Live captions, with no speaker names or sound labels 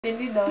Did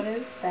you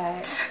notice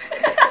that?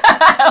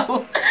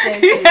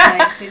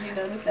 Yeah. Did you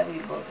notice that we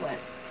both went?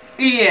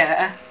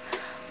 Yeah.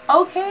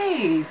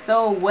 Okay,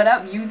 so what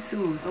up,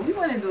 YouTube? So we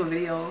want to do a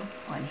video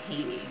on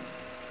hating.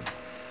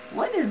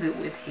 What is it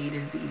with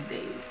haters these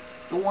days?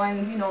 The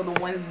ones, the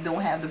ones that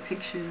don't have the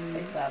pictures.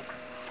 They suck.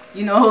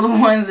 The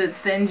ones that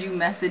send you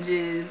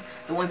messages.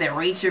 The ones that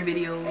rate your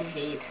videos. I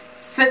hate.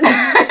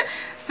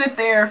 Sit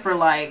there for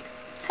like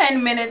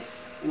 10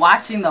 minutes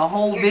watching the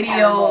whole You're video.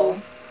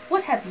 terrible.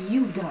 What have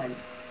you done?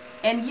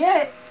 And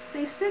yet,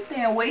 they sit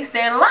there and waste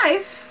their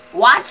life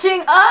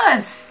watching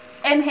us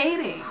and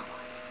hating.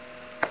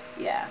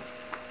 Yeah.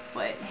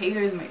 But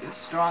haters make us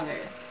stronger.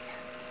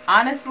 Yes.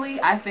 Honestly,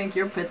 I think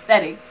you're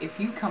pathetic if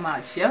you come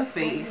out your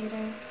face.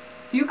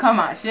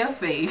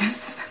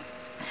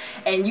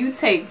 And you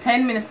take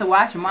 10 minutes to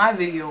watch my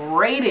video,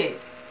 rate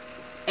it,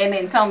 and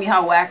then tell me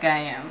how whack I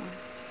am.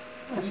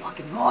 What a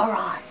fucking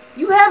moron.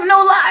 You have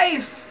no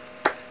life.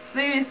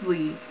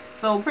 Seriously.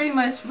 So pretty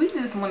much we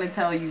just want to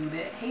tell you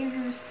that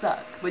haters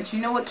suck. But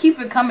you know what? Keep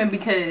it coming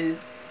because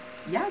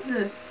y'all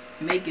just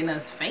making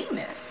us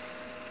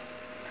famous.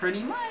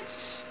 Pretty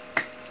much.